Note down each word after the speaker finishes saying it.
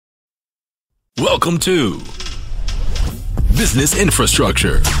Welcome to Business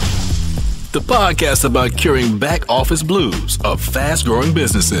Infrastructure, the podcast about curing back office blues of fast-growing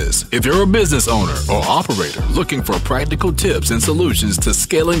businesses. If you're a business owner or operator looking for practical tips and solutions to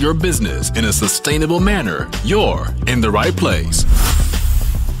scaling your business in a sustainable manner, you're in the right place.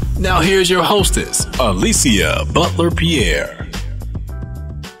 Now here's your hostess, Alicia Butler-Pierre.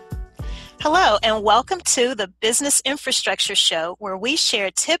 Hello, and welcome to the Business Infrastructure Show, where we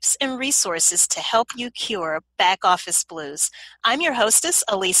share tips and resources to help you cure back office blues. I'm your hostess,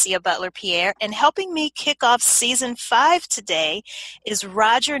 Alicia Butler-Pierre, and helping me kick off Season 5 today is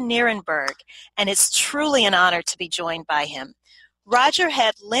Roger Nierenberg, and it's truly an honor to be joined by him. Roger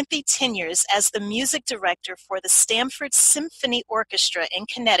had lengthy tenures as the music director for the Stamford Symphony Orchestra in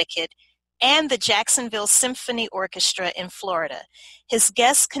Connecticut and the Jacksonville Symphony Orchestra in Florida. His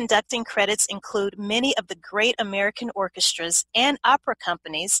guest conducting credits include many of the great American orchestras and opera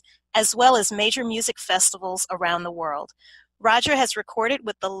companies, as well as major music festivals around the world. Roger has recorded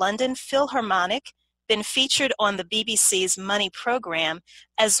with the London Philharmonic, been featured on the BBC's Money program,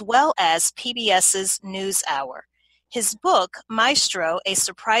 as well as PBS's NewsHour. His book, Maestro, A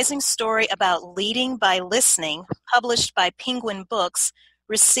Surprising Story About Leading by Listening, published by Penguin Books,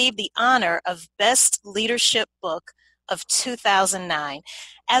 received the honor of Best Leadership Book of 2009.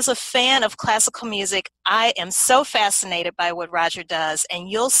 As a fan of classical music, I am so fascinated by what Roger does, and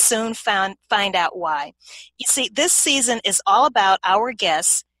you'll soon find out why. You see, this season is all about our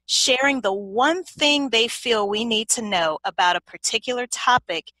guests sharing the one thing they feel we need to know about a particular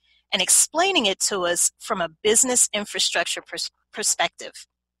topic and explaining it to us from a business infrastructure perspective.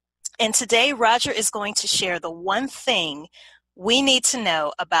 And today, Roger is going to share the one thing we need to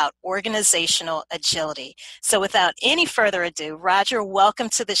know about organizational agility. So without any further ado, Roger, welcome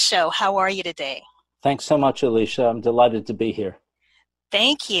to the show. How are you today? Thanks so much, Alicia. I'm delighted to be here.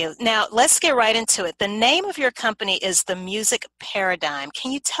 Thank you. Now, let's get right into it. The name of your company is The Music Paradigm.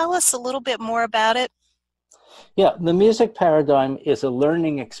 Can you tell us a little bit more about it? Yeah, The Music Paradigm is a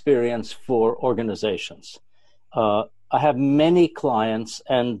learning experience for organizations. I have many clients,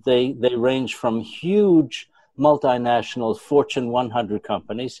 and they range from huge multinational Fortune 100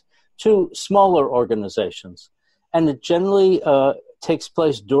 companies to smaller organizations. And it generally takes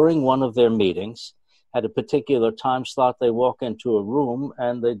place during one of their meetings. At a particular time slot, they walk into a room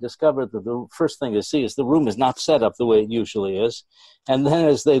and they discover that the first thing they see is the room is not set up the way it usually is. And then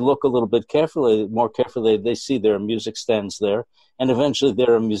as they look a little bit more carefully, they see there are music stands there. And eventually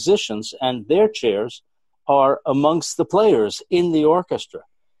there are musicians, and their chairs are amongst the players in the orchestra.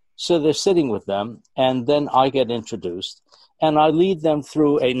 So they're sitting with them, and then I get introduced, and I lead them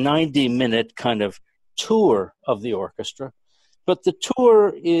through a 90-minute kind of tour of the orchestra. But the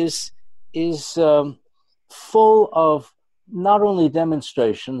tour is full of not only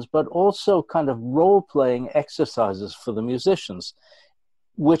demonstrations, but also kind of role-playing exercises for the musicians,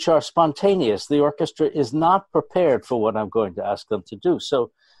 which are spontaneous. The orchestra is not prepared for what I'm going to ask them to do.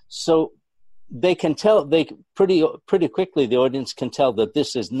 So they can tell, pretty quickly, the audience can tell that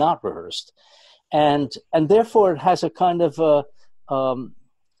this is not rehearsed. And therefore it has a kind of,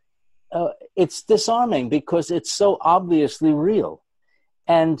 it's disarming because it's so obviously real.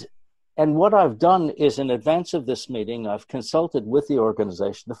 And what I've done is, in advance of this meeting, I've consulted with the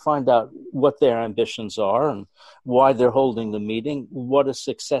organization to find out what their ambitions are and why they're holding the meeting, what a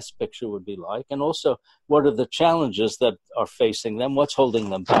success picture would be like, and also what are the challenges that are facing them, what's holding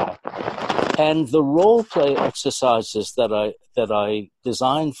them back. And the role play exercises that I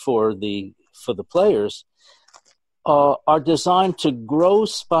designed for the players are designed to grow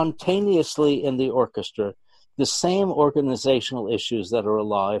spontaneously in the orchestra the same organizational issues that are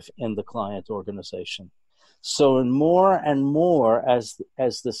alive in the client organization. So in more and more as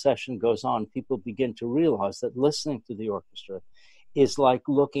the session goes on, people begin to realize that listening to the orchestra is like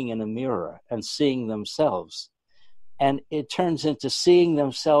looking in a mirror and seeing themselves. And it turns into seeing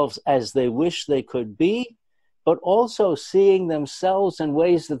themselves as they wish they could be, but also seeing themselves in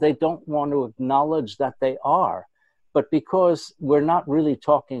ways that they don't want to acknowledge that they are. But because we're not really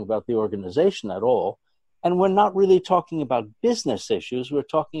talking about the organization at all, and we're not really talking about business issues, we're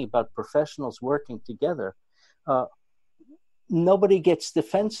talking about professionals working together, nobody gets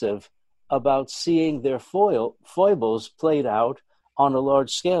defensive about seeing their foibles played out on a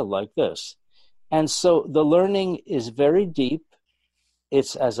large scale like this. And so the learning is very deep.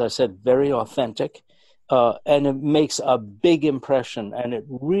 It's, as I said, very authentic, and it makes a big impression, and it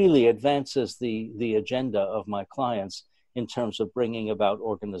really advances the agenda of my clients in terms of bringing about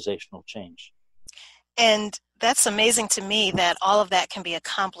organizational change. And that's amazing to me that all of that can be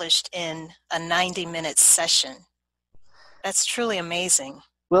accomplished in a 90-minute session. That's truly amazing.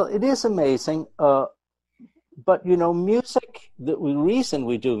 Well, it is amazing. But, music, the reason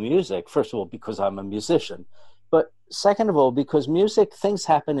we do music, first of all, because I'm a musician, but second of all, because things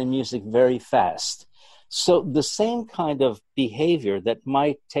happen in music very fast. So the same kind of behavior that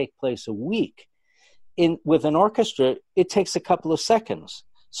might take place a week with an orchestra, it takes a couple of seconds.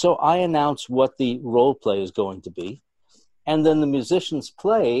 So I announce what the role play is going to be, and then the musicians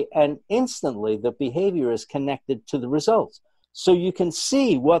play, and instantly the behavior is connected to the results. So you can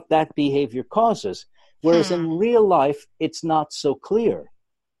see what that behavior causes. Whereas in real life, it's not so clear.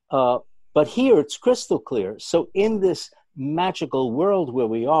 But here, it's crystal clear. So in this magical world where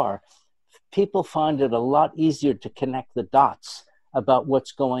we are, people find it a lot easier to connect the dots about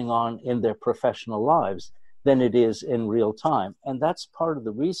what's going on in their professional lives than it is in real time. And that's part of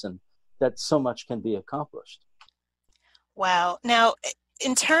the reason that so much can be accomplished. Wow. Now,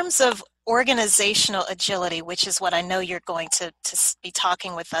 in terms of organizational agility, which is what I know you're going to be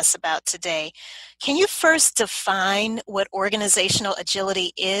talking with us about today, can you first define what organizational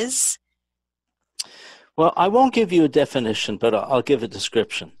agility is? Well, I won't give you a definition, but I'll give a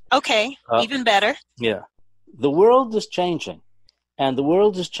description. Okay, even better. Yeah. The world is changing, and the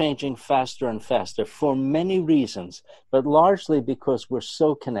world is changing faster and faster for many reasons, but largely because we're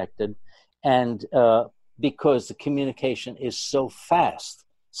so connected and because the communication is so fast.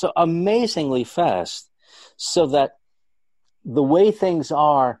 So amazingly fast, so that the way things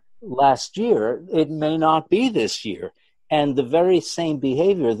are last year, it may not be this year. And the very same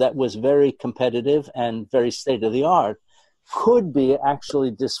behavior that was very competitive and very state-of-the-art could be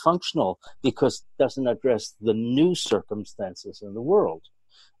actually dysfunctional because it doesn't address the new circumstances in the world.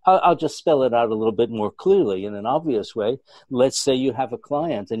 I'll just spell it out a little bit more clearly in an obvious way. Let's say you have a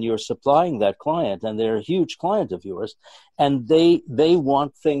client and you're supplying that client, and they're a huge client of yours, and they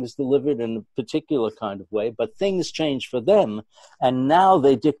want things delivered in a particular kind of way, but things change for them, and now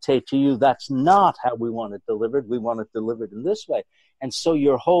they dictate to you, that's not how we want it delivered. We want it delivered in this way. And so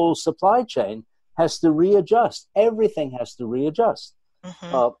your whole supply chain has to readjust. Everything has to readjust.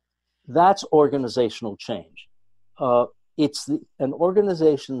 Mm-hmm. That's organizational change. It's an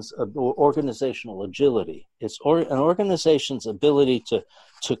organization's organizational agility. It's an organization's ability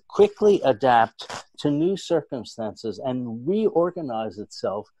to quickly adapt to new circumstances and reorganize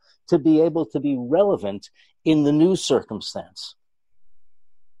itself to be able to be relevant in the new circumstance.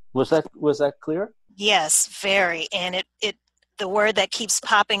 Was that clear? Yes, very. And it the word that keeps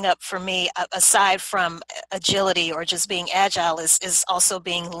popping up for me, aside from agility or just being agile, is also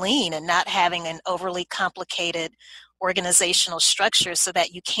being lean and not having an overly complicated organizational structure so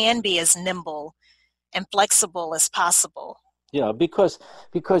that you can be as nimble and flexible as possible. Yeah, because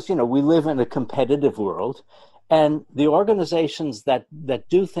we live in a competitive world, and the organizations that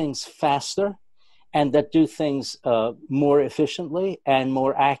do things faster and that do things more efficiently and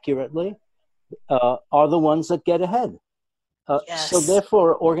more accurately are the ones that get ahead. Yes. So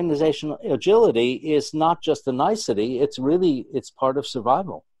therefore, organizational agility is not just a nicety, it's part of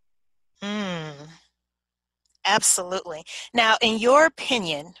survival. Absolutely. Now, in your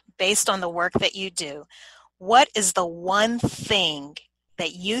opinion, based on the work that you do, what is the one thing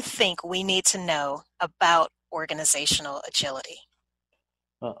that you think we need to know about organizational agility?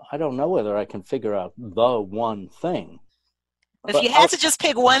 I don't know whether I can figure out the one thing. If you had to just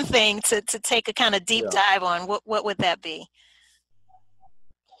pick one thing to take a kind of deep dive on, what would that be?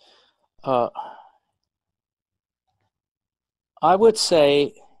 I would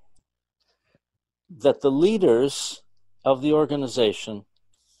say that the leaders of the organization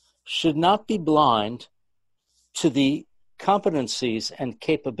should not be blind to the competencies and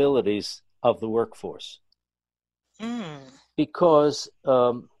capabilities of the workforce. Because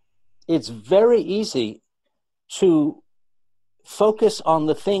it's very easy to focus on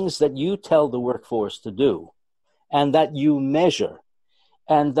the things that you tell the workforce to do and that you measure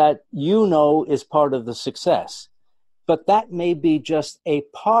and that is part of the success. But that may be just a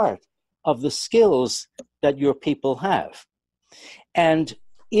part of the skills that your people have. And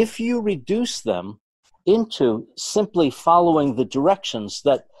if you reduce them into simply following the directions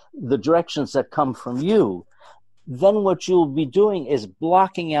that come from you, then what you'll be doing is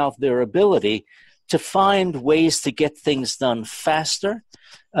blocking out their ability to find ways to get things done faster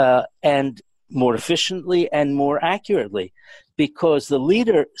and more efficiently and more accurately, because the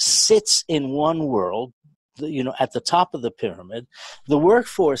leader sits in one world, at the top of the pyramid. The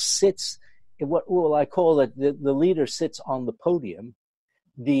workforce sits, what will I call it? The leader sits on the podium.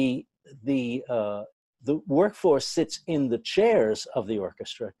 The workforce sits in the chairs of the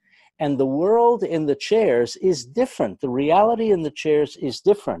orchestra, and the world in the chairs is different. The reality in the chairs is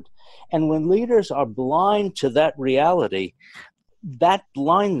different. And when leaders are blind to that reality, that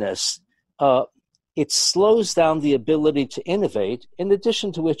blindness, it slows down the ability to innovate, in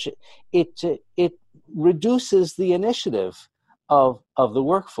addition to which it reduces the initiative of the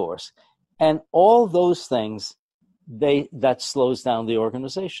workforce. And all those things, that slows down the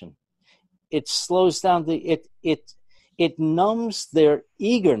organization. It slows down it numbs their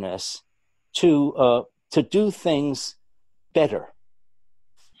eagerness to do things better.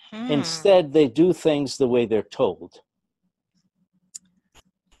 Instead, they do things the way they're told.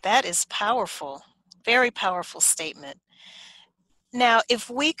 That is powerful. Very powerful statement. Now, if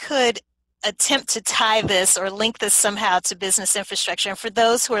we could attempt to tie this or link this somehow to business infrastructure, and for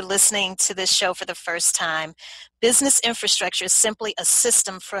those who are listening to this show for the first time, business infrastructure is simply a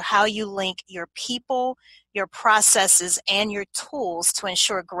system for how you link your people, your processes, and your tools to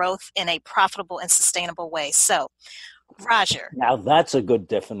ensure growth in a profitable and sustainable way. So, Roger. Now, that's a good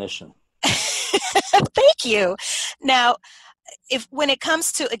definition. Thank you. Now, when it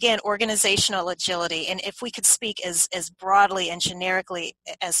comes to, again, organizational agility, and if we could speak as broadly and generically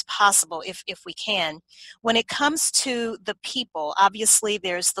as possible, if we can, when it comes to the people, obviously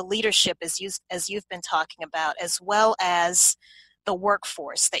there's the leadership as you've been talking about, as well as the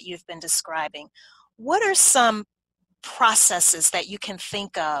workforce that you've been describing. What are some processes that you can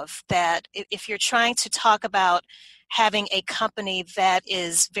think of that, if you're trying to talk about having a company that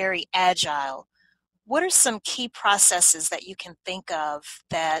is very agile, what are some key processes that you can think of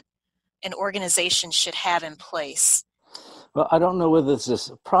that an organization should have in place? Well, I don't know whether this is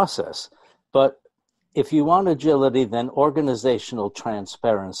a process, but if you want agility, then organizational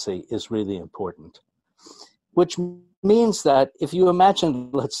transparency is really important, which means that if you imagine,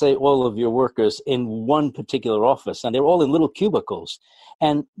 let's say, all of your workers in one particular office, and they're all in little cubicles,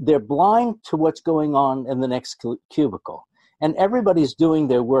 and they're blind to what's going on in the next cubicle, and everybody's doing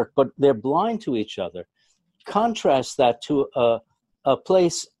their work, but they're blind to each other. Contrast that to a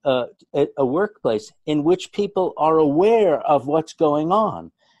place, a workplace in which people are aware of what's going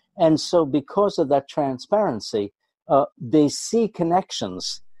on. And so because of that transparency, they see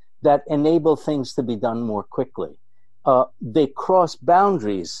connections that enable things to be done more quickly. They cross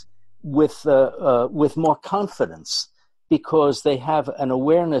boundaries with more confidence, because they have an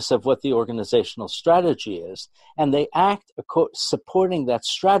awareness of what the organizational strategy is, and they act supporting that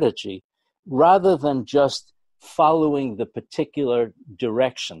strategy rather than just following the particular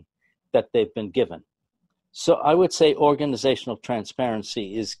direction that they've been given. So I would say organizational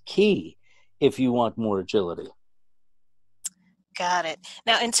transparency is key if you want more agility. Got it.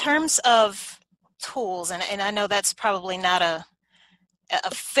 Now, in terms of tools, and I know that's probably not a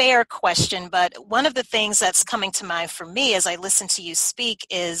fair question, but one of the things that's coming to mind for me as I listen to you speak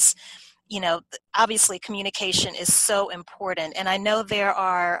is, obviously communication is so important. And I know there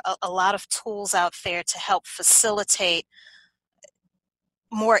are a lot of tools out there to help facilitate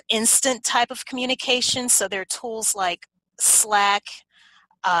more instant type of communication. So there are tools like Slack.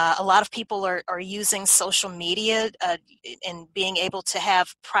 A lot of people are using social media and being able to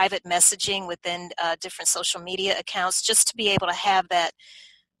have private messaging within different social media accounts, just to be able to have that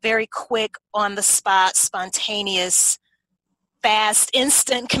very quick, on-the-spot, spontaneous, fast,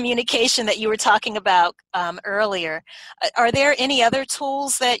 instant communication that you were talking about earlier. Are there any other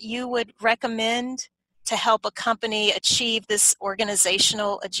tools that you would recommend to help a company achieve this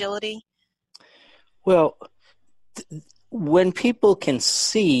organizational agility? Well, when people can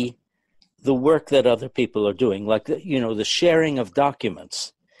see the work that other people are doing, like the sharing of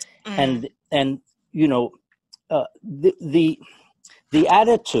documents, and the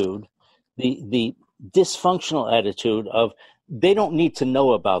attitude, the dysfunctional attitude of they don't need to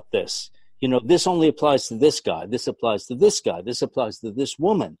know about this. This only applies to this guy. This applies to this guy. This applies to this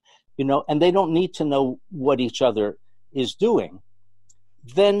woman. And they don't need to know what each other is doing.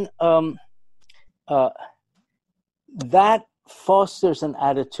 Then that fosters an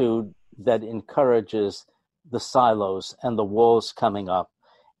attitude that encourages the silos and the walls coming up.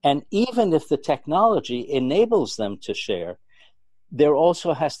 And even if the technology enables them to share, there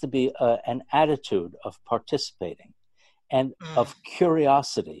also has to be an attitude of participating and of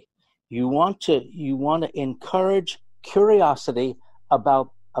curiosity. You want to encourage curiosity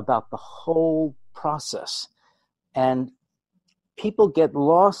about the whole process. And people get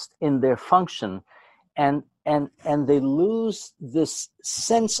lost in their function, and they lose this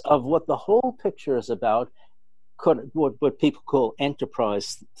sense of what the whole picture is about, what people call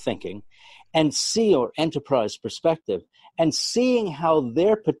enterprise thinking, or enterprise perspective, and seeing how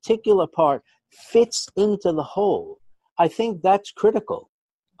their particular part fits into the whole. I think that's critical.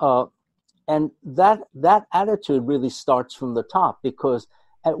 And that attitude really starts from the top, because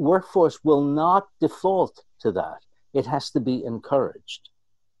a workforce will not default to that. It has to be encouraged.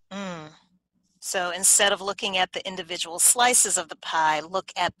 Mm. So instead of looking at the individual slices of the pie,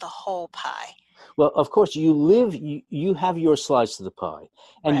 look at the whole pie. Well, of course, you have your slice of the pie,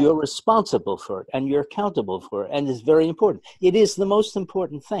 and Right. you're responsible for it, and you're accountable for it, and it's very important. It is the most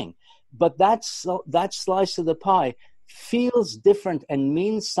important thing. But that slice of the pie feels different and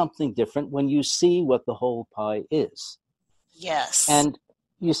means something different when you see what the whole pie is. Yes. And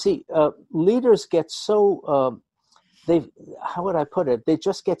you see, leaders get so, how would I put it? They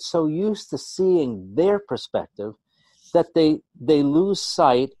just get so used to seeing their perspective that they lose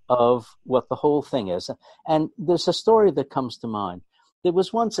sight of what the whole thing is. And there's a story that comes to mind. There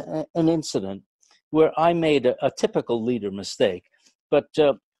was once an incident where I made a typical leader mistake, but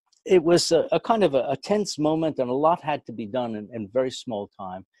it was a kind of a tense moment, and a lot had to be done in very small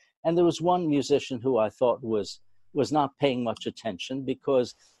time. And there was one musician who I thought was not paying much attention,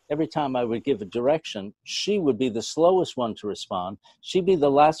 because every time I would give a direction, she would be the slowest one to respond. She'd be the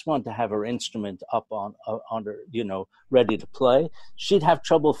last one to have her instrument up on her, ready to play. She'd have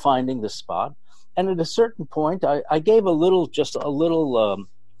trouble finding the spot. And at a certain point, I gave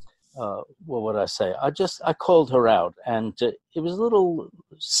what would I say? I called her out, and it was a little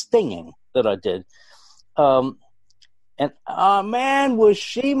stinging that I did. And man, was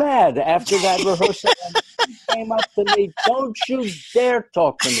she mad after that rehearsal. And she came up to me, "Don't you dare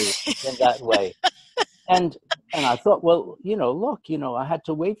talk to me in that way." And I thought, well, look, I had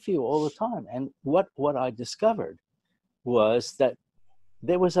to wait for you all the time. And what I discovered was that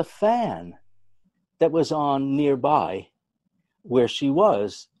there was a fan that was on nearby where she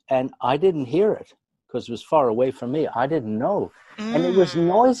was, and I didn't hear it because it was far away from me. I didn't know. And it was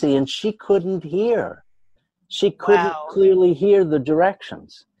noisy, and she couldn't hear. She couldn't clearly hear the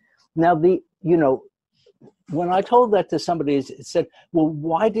directions. Now, when I told that to somebody, it said, well,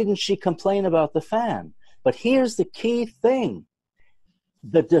 why didn't she complain about the fan? But here's the key thing.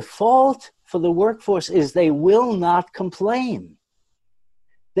 The default for the workforce is they will not complain.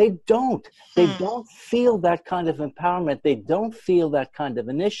 They don't. They don't feel that kind of empowerment. They don't feel that kind of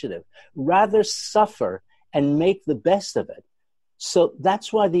initiative. Rather suffer and make the best of it. So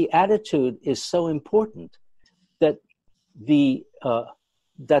that's why the attitude is so important. That the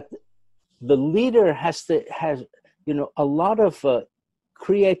leader has a lot of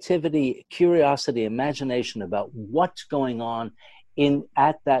creativity, curiosity, imagination about what's going on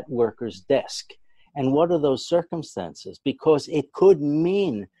at that worker's desk, and what are those circumstances, because it could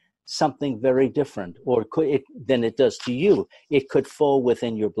mean something very different, than it does to you. It could fall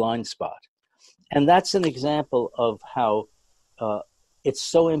within your blind spot, and that's an example of how. It's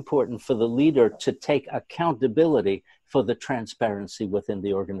so important for the leader to take accountability for the transparency within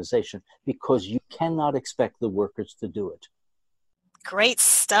the organization, because you cannot expect the workers to do it. Great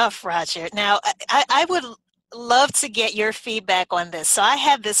stuff, Roger. Now, I would love to get your feedback on this. So I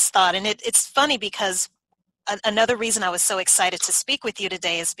had this thought, and it's funny because another reason I was so excited to speak with you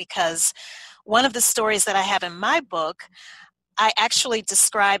today is because one of the stories that I have in my book, I actually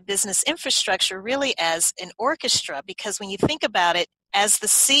describe business infrastructure really as an orchestra, because when you think about it, as the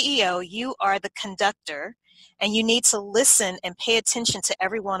CEO, you are the conductor, and you need to listen and pay attention to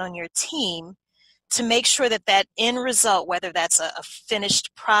everyone on your team to make sure that end result, whether that's a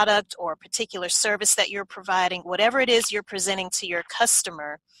finished product or a particular service that you're providing, whatever it is you're presenting to your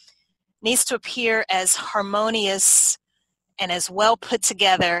customer, needs to appear as harmonious and as well put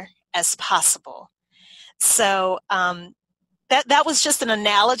together as possible. So that was just an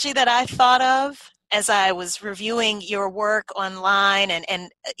analogy that I thought of as I was reviewing your work online,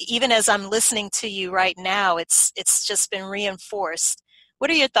 and even as I'm listening to you right now, it's just been reinforced. What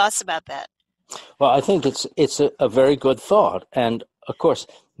are your thoughts about that? Well, I think it's a very good thought, and of course,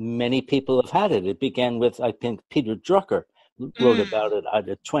 many people have had it. It began with, I think, Peter Drucker wrote about it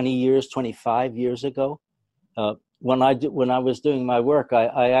either 25 years ago. When I was doing my work,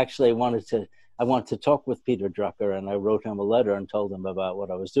 I actually wanted to talk with Peter Drucker, and I wrote him a letter and told him about what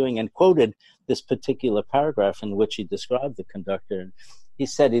I was doing, and quoted this particular paragraph in which he described the conductor. And he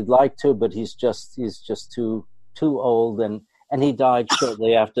said he'd like to, but he's just too old, and he died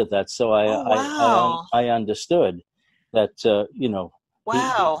shortly after that. So I understood that he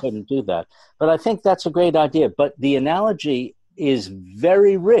couldn't do that. But I think that's a great idea. But the analogy is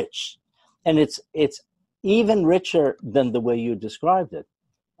very rich, and it's even richer than the way you described it.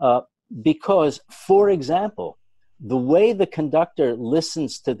 Because, for example, the way the conductor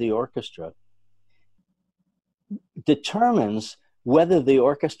listens to the orchestra determines whether the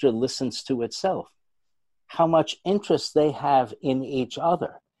orchestra listens to itself, how much interest they have in each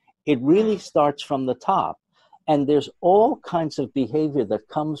other. It really starts from the top. And there's all kinds of behavior that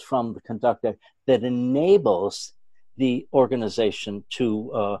comes from the conductor that enables the organization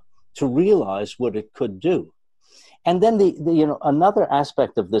to realize what it could do. And then another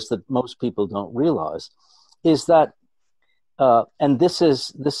aspect of this that most people don't realize is that, and this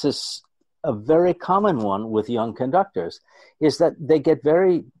is a very common one with young conductors, is that they get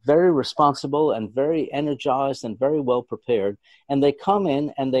very, very responsible and very energized and very well prepared. And they come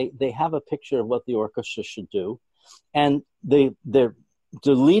in and they have a picture of what the orchestra should do. And they're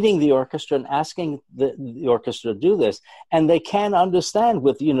leading the orchestra and asking the orchestra to do this. And they can't understand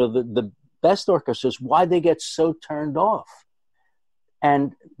with, the best orchestras why they get so turned off.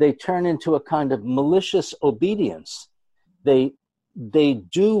 And they turn into a kind of malicious obedience. They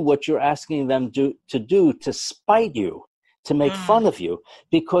do what you're asking them to do to spite you, to make fun of you,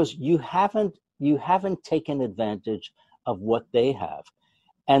 because you haven't taken advantage of what they have.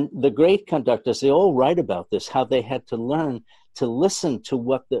 And the great conductors, they all write about this, how they had to learn to listen to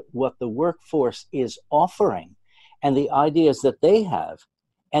what the workforce is offering and the ideas that they have,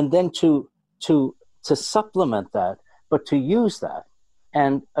 and then to supplement that, but to use that.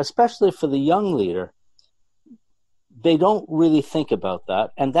 And especially for the young leader, they don't really think about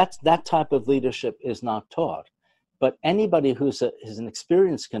that, and that type of leadership is not taught. But anybody who's an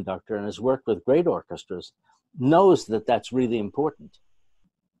experienced conductor and has worked with great orchestras knows that that's really important.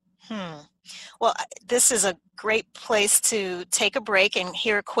 Well, this is a great place to take a break and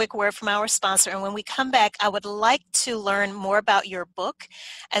hear a quick word from our sponsor. And when we come back, I would like to learn more about your book,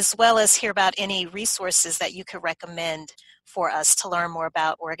 as well as hear about any resources that you could recommend for us to learn more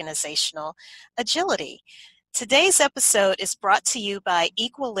about organizational agility. Today's episode is brought to you by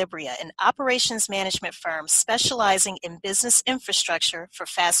Equilibria, an operations management firm specializing in business infrastructure for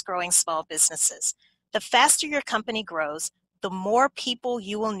fast-growing small businesses. The faster your company grows, the more people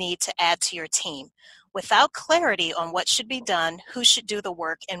you will need to add to your team. Without clarity on what should be done, who should do the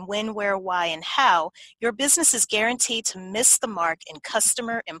work, and when, where, why, and how, your business is guaranteed to miss the mark in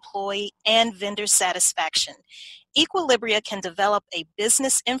customer, employee, and vendor satisfaction. Equilibria can develop a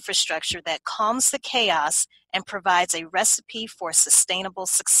business infrastructure that calms the chaos and provides a recipe for sustainable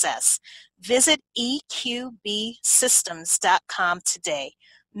success. Visit eqbsystems.com today.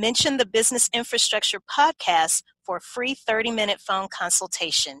 Mention the Business Infrastructure Podcast for a free 30-minute phone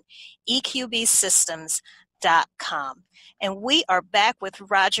consultation. eqbsystems.com. And we are back with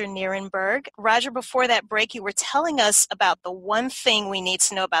Roger Nierenberg. Roger, before that break, you were telling us about the one thing we need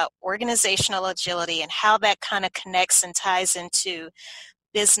to know about organizational agility and how that kind of connects and ties into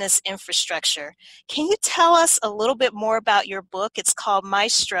business infrastructure. Can you tell us a little bit more about your book? It's called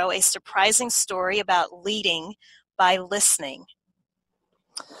Maestro, A Surprising Story About Leading by Listening.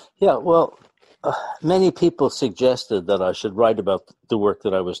 Yeah, well, many people suggested that I should write about the work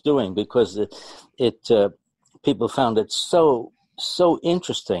that I was doing because people found it so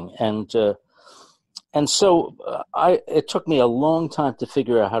interesting, and so it took me a long time to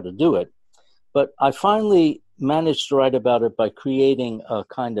figure out how to do it, but I finally managed to write about it by creating a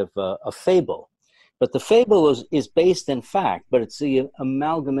kind of a fable. But the fable is based in fact, but it's the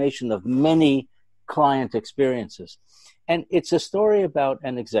amalgamation of many client experiences. And it's a story about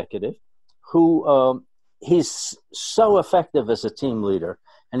an executive who he's so effective as a team leader,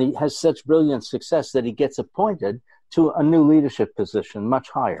 and he has such brilliant success that he gets appointed to a new leadership position much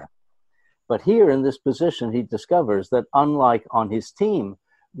higher. But here in this position, he discovers that unlike on his team,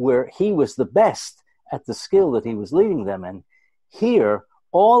 where he was the best at the skill that he was leading them in, here,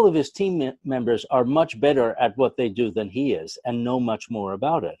 all of his team members are much better at what they do than he is and know much more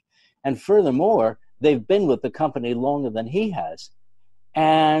about it. And furthermore, they've been with the company longer than he has,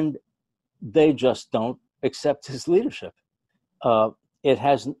 and they just don't accept his leadership. It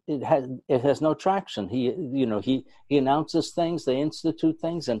has no traction. He announces things, they institute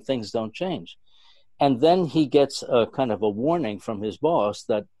things, and things don't change. And then he gets a kind of a warning from his boss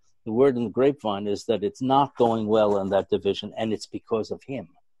that the word in the grapevine is that it's not going well in that division, and it's because of him.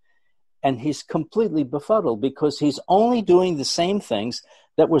 And he's completely befuddled because he's only doing the same things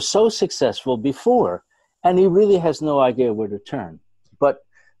that were so successful before, and he really has no idea where to turn. But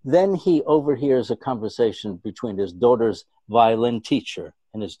then he overhears a conversation between his daughter's violin teacher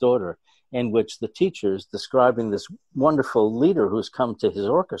and his daughter, in which the teacher is describing this wonderful leader who's come to his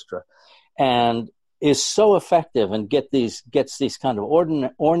orchestra and is so effective and gets these kind of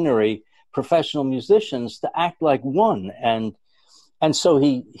ordinary professional musicians to act like one. And so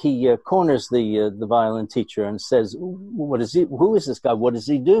he corners the violin teacher and says, who is this guy? What does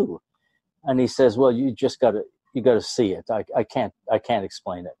he do? And he says, well, you got to see it. I can't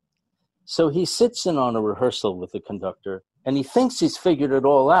explain it. So he sits in on a rehearsal with the conductor, and he thinks he's figured it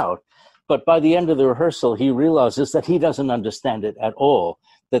all out. But by the end of the rehearsal, he realizes that he doesn't understand it at all,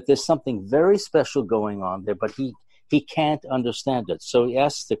 that there's something very special going on there, but he can't understand it. So he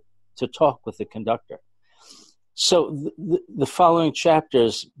asks to talk with the conductor. So the following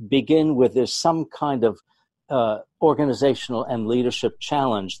chapters begin with there's some kind of organizational and leadership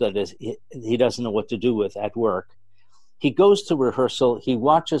challenge that is he doesn't know what to do with at work. He goes to rehearsal. He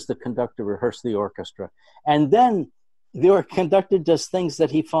watches the conductor rehearse the orchestra. And then the conductor does things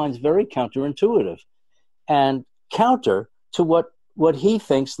that he finds very counterintuitive and counter to what he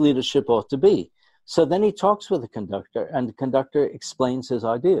thinks leadership ought to be. So then he talks with the conductor, and the conductor explains his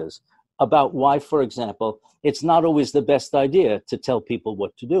ideas about why, for example, it's not always the best idea to tell people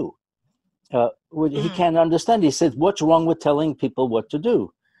what to do. He can't understand. He says, what's wrong with telling people what to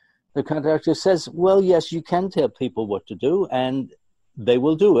do? The conductor says, well, yes, you can tell people what to do, and they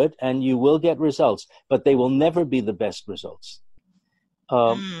will do it, and you will get results, but they will never be the best results.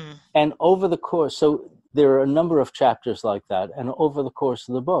 And over the course, so there are a number of chapters like that, and over the course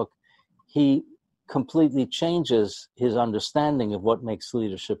of the book, he completely changes his understanding of what makes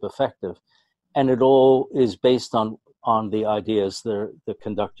leadership effective, and it all is based on the ideas the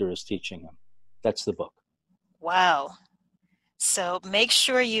conductor is teaching him. That's the book. Wow. So make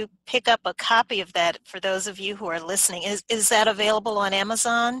sure you pick up a copy of that for those of you who are listening. Is that available on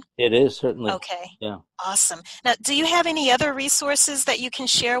Amazon? It is, certainly. Okay. Yeah. Awesome. Now, do you have any other resources that you can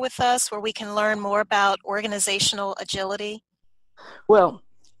share with us where we can learn more about organizational agility? Well,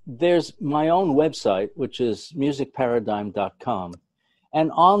 there's my own website, which is musicparadigm.com.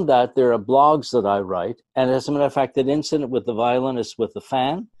 And on that, there are blogs that I write. And as a matter of fact, that incident with the violinist with the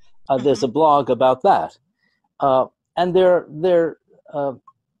fan, there's a blog about that. And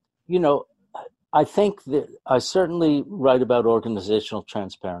I think that I certainly write about organizational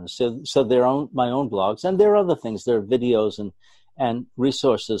transparency. So they're my own blogs, and there are other things. There are videos and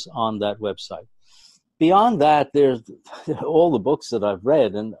resources on that website. Beyond that, there's all the books that I've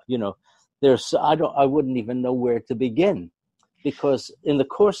read, and I wouldn't even know where to begin, because in the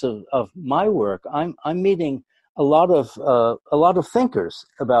course of my work, I'm meeting a lot of thinkers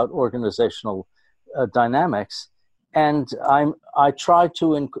about organizational dynamics. And I try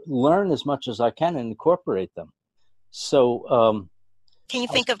to learn as much as I can and incorporate them. So, can you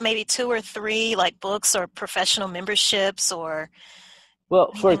think of maybe 2 or 3 like books or professional memberships or?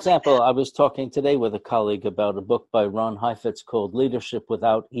 Well, for example, I was talking today with a colleague about a book by Ron Heifetz called "Leadership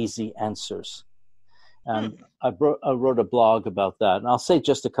Without Easy Answers," and I wrote a blog about that. And I'll say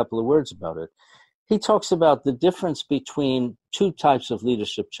just a couple of words about it. He talks about the difference between 2 types of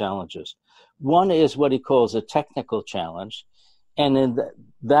leadership challenges. One is what he calls a technical challenge. And in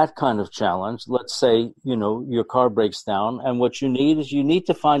that kind of challenge, let's say, your car breaks down, and what you need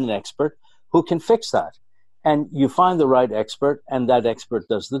to find an expert who can fix that. And you find the right expert, and that expert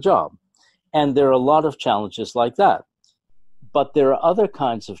does the job. And there are a lot of challenges like that. But there are other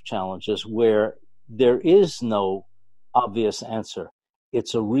kinds of challenges where there is no obvious answer.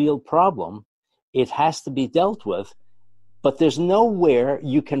 It's a real problem. It has to be dealt with. But there's nowhere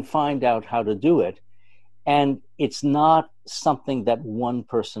you can find out how to do it. And it's not something that one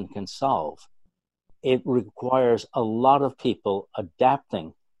person can solve. It requires a lot of people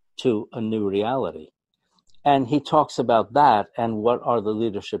adapting to a new reality. And he talks about that and what are the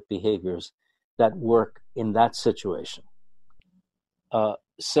leadership behaviors that work in that situation.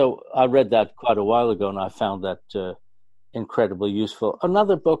 So I read that quite a while ago, and I found that incredibly useful.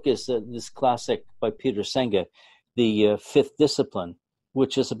 Another book is this classic by Peter Senge, The Fifth Discipline,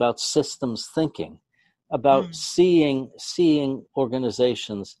 which is about systems thinking, about seeing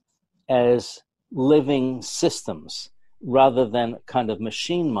organizations as living systems rather than kind of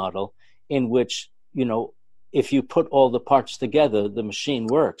machine model in which, if you put all the parts together, the machine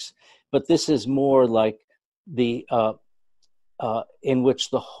works. But this is more like in which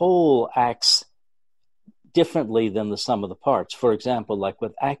the whole acts differently than the sum of the parts. For example, like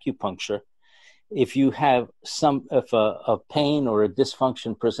with acupuncture, if you have if a pain or a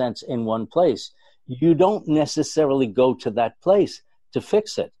dysfunction presents in one place, you don't necessarily go to that place to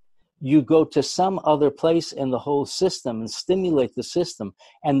fix it. You go to some other place in the whole system and stimulate the system,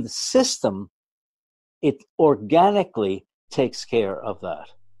 and the system, it organically takes care of that.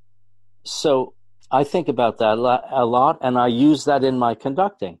 So I think about that a lot, and I use that in my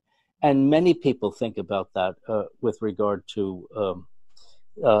conducting. And many people think about that with regard to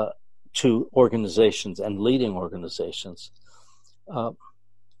organizations and leading organizations.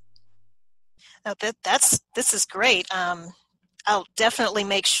 This is great. I'll definitely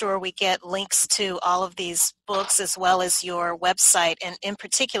make sure we get links to all of these books as well as your website, and in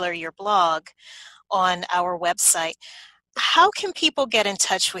particular your blog on our website. How can people get in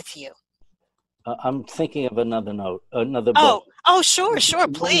touch with you? I'm thinking of another book. Oh, sure,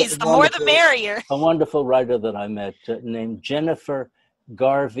 please. The more the merrier. A wonderful writer that I met named Jennifer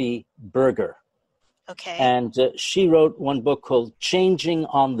Garvey Berger. Okay. And she wrote one book called Changing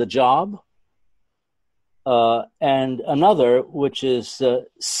on the Job, and another which is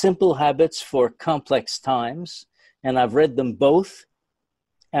Simple Habits for Complex Times. And I've read them both.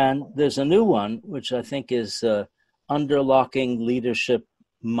 And there's a new one, which I think is Underlocking Leadership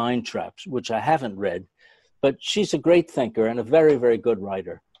Mind Traps, which I haven't read. But she's a great thinker and a very, very good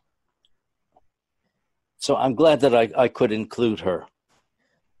writer. So I'm glad that I could include her.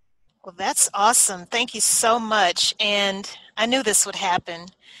 Well, that's awesome. Thank you so much. And I knew this would happen.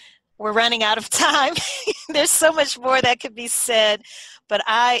 We're running out of time. There's so much more that could be said, but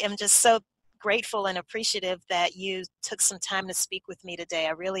I am just so grateful and appreciative that you took some time to speak with me today.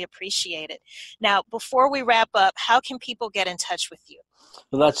 I really appreciate it. Now, before we wrap up, how can people get in touch with you?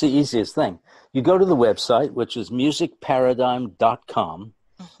 Well, that's the easiest thing. You go to the website, which is musicparadigm.com,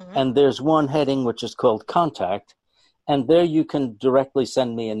 and there's one heading which is called Contact, and there you can directly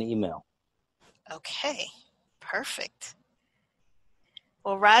send me an email. Okay, perfect.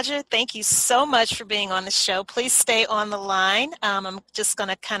 Well, Roger, thank you so much for being on the show. Please stay on the line. I'm just going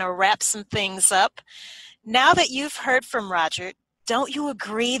to kind of wrap some things up. Now that you've heard from Roger, don't you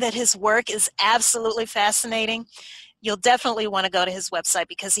agree that his work is absolutely fascinating? You'll definitely want to go to his website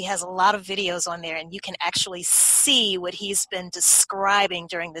because he has a lot of videos on there and you can actually see what he's been describing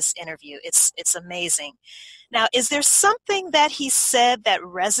during this interview. It's amazing. Now, is there something that he said that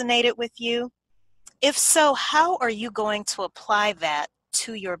resonated with you? If so, how are you going to apply that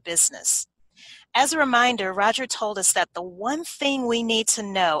to your business? As a reminder, Roger told us that the one thing we need to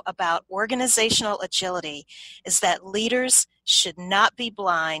know about organizational agility is that leaders should not be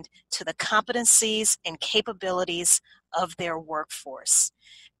blind to the competencies and capabilities of their workforce.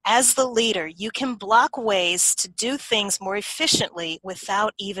 As the leader, you can block ways to do things more efficiently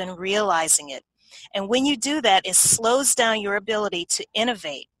without even realizing it. And when you do that, it slows down your ability to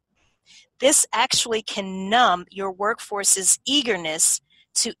innovate. This actually can numb your workforce's eagerness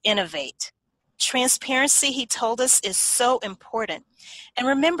to innovate. Transparency, he told us, is so important. And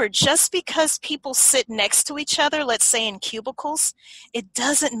remember, just because people sit next to each other, let's say in cubicles, it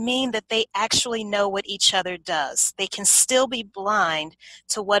doesn't mean that they actually know what each other does. They can still be blind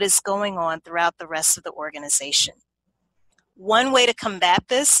to what is going on throughout the rest of the organization. One way to combat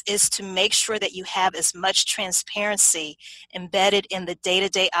this is to make sure that you have as much transparency embedded in the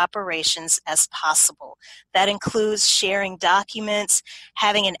day-to-day operations as possible. That includes sharing documents,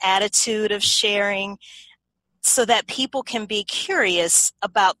 having an attitude of sharing, so that people can be curious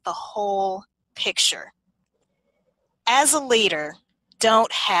about the whole picture. As a leader,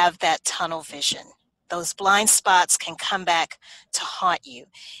 don't have that tunnel vision. Those blind spots can come back to haunt you.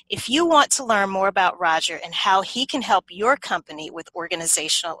 If you want to learn more about Roger and how he can help your company with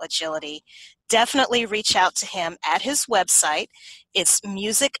organizational agility, definitely reach out to him at his website. It's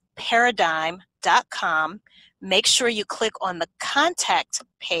musicparadigm.com. Make sure you click on the contact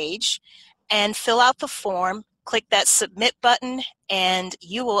page and fill out the form. Click that submit button, and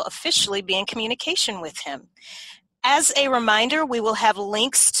you will officially be in communication with him. As a reminder, we will have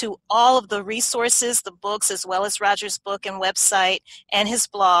links to all of the resources, the books, as well as Roger's book and website and his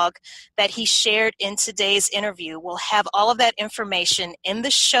blog that he shared in today's interview. We'll have all of that information in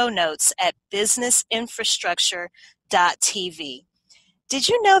the show notes at businessinfrastructure.tv. Did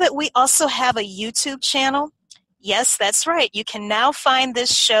you know that we also have a YouTube channel? Yes, that's right. You can now find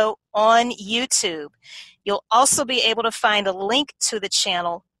this show on YouTube. You'll also be able to find a link to the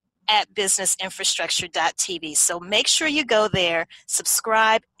channel at businessinfrastructure.tv. So make sure you go there,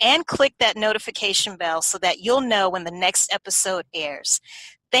 subscribe, and click that notification bell so that you'll know when the next episode airs.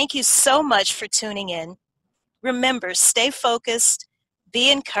 Thank you so much for tuning in. Remember, stay focused,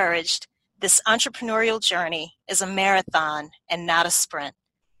 be encouraged. This entrepreneurial journey is a marathon and not a sprint.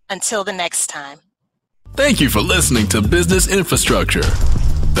 Until the next time. Thank you for listening to Business Infrastructure,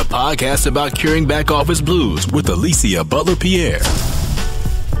 the podcast about curing back office blues with Alicia Butler-Pierre.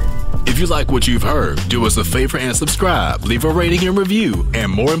 If you like what you've heard, do us a favor and subscribe, leave a rating and review,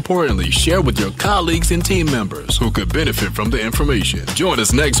 and more importantly, share with your colleagues and team members who could benefit from the information. Join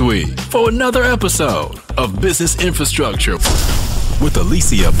us next week for another episode of Business Infrastructure with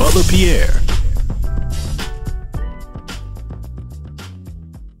Alicia Butler-Pierre.